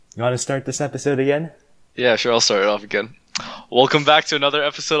You want to start this episode again? Yeah, sure, I'll start it off again. Welcome back to another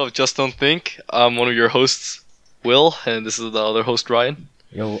episode of Just Don't Think. I'm one of your hosts, Will, and this is the other host, Ryan.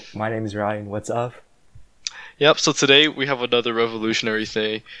 Yo, my name is Ryan. What's up? Yep, so today we have another revolutionary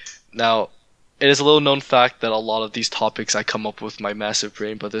thing. Now, it is a little known fact that a lot of these topics I come up with my massive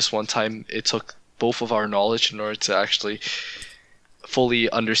brain, but this one time it took both of our knowledge in order to actually fully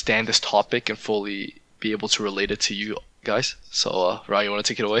understand this topic and fully be able to relate it to you guys. So, Ryan, you want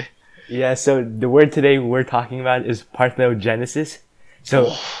to take it away? Yeah, so the word today we're talking about is parthenogenesis.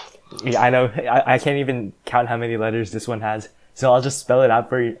 So, yeah, I know, I can't even count how many letters this one has. So I'll just spell it out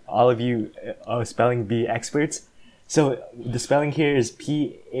for all of you spelling bee experts. So the spelling here is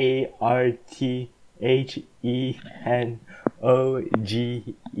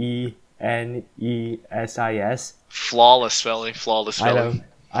Parthenogenesis. Flawless spelling, flawless spelling.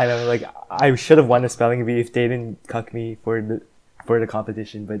 I know, like, I should have won a spelling bee if they didn't cuck me for the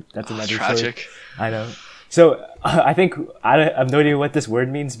competition, but that's another tragic. story. I know. So I think I have no idea what this word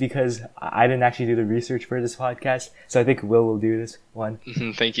means because I didn't actually do the research for this podcast. So I think Will do this one.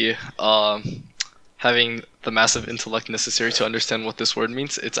 Thank you. Having the massive intellect necessary to understand what this word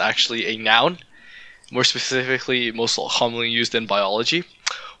means, it's actually a noun. More specifically, most commonly used in biology,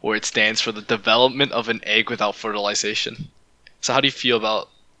 where it stands for the development of an egg without fertilization. So how do you feel about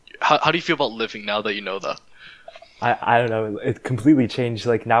living now that you know that? I don't know. It completely changed.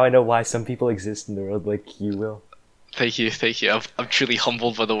 Like, now I know why some people exist in the world, like you, Will. Thank you. I'm truly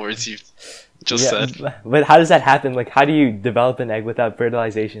humbled by the words you've just said. But how does that happen? Like, how do you develop an egg without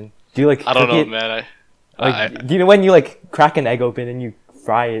fertilization? Do you like? I don't know, man. Do you know when you like crack an egg open and you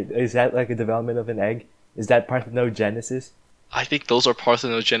fry it? Is that like a development of an egg? Is that parthenogenesis? I think those are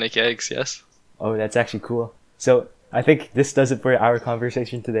parthenogenic eggs. Yes. Oh, that's actually cool. So I think this does it for our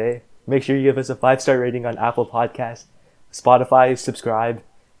conversation today. Make sure you give us a 5-star rating on Apple Podcasts, Spotify, subscribe.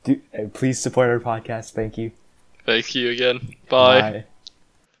 Please support our podcast. Thank you. Thank you again. Bye.